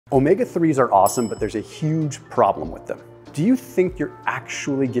Omega-3s are awesome, but there's a huge problem with them. Do you think you're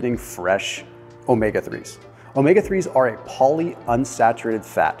actually getting fresh omega-3s? Omega-3s are a polyunsaturated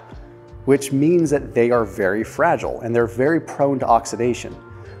fat, which means that they are very fragile and they're very prone to oxidation.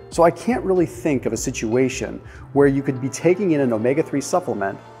 So I can't really think of a situation where you could be taking in an omega-3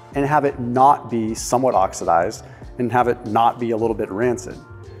 supplement and have it not be somewhat oxidized and have it not be a little bit rancid.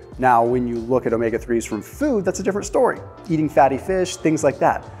 Now, when you look at omega-3s from food, that's a different story. Eating fatty fish, things like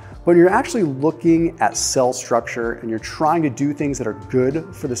that. When you're actually looking at cell structure and you're trying to do things that are good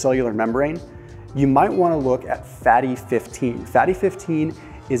for the cellular membrane, you might want to look at fatty 15. Fatty 15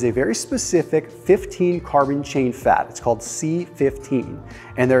 is a very specific 15 carbon chain fat. It's called C15.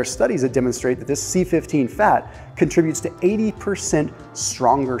 And there are studies that demonstrate that this C15 fat contributes to 80%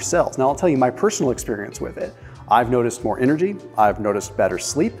 stronger cells. Now, I'll tell you my personal experience with it. I've noticed more energy, I've noticed better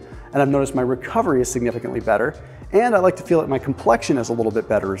sleep, and I've noticed my recovery is significantly better. And I like to feel like my complexion is a little bit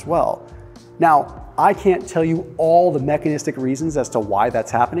better as well. Now, I can't tell you all the mechanistic reasons as to why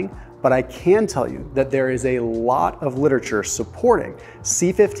that's happening, but I can tell you that there is a lot of literature supporting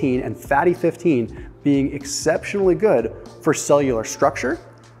C15 and fatty 15 being exceptionally good for cellular structure,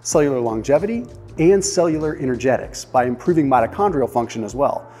 cellular longevity, and cellular energetics by improving mitochondrial function as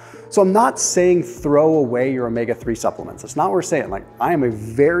well. So I'm not saying throw away your omega-3 supplements. That's not what we're saying. Like, I am a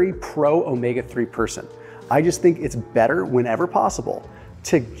very pro omega-3 person. I just think it's better whenever possible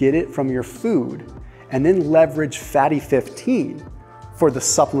to get it from your food and then leverage fatty 15 for the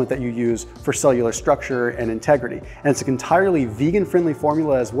supplement that you use for cellular structure and integrity. And it's an entirely vegan-friendly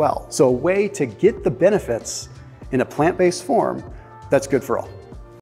formula as well. So a way to get the benefits in a plant-based form that's good for all.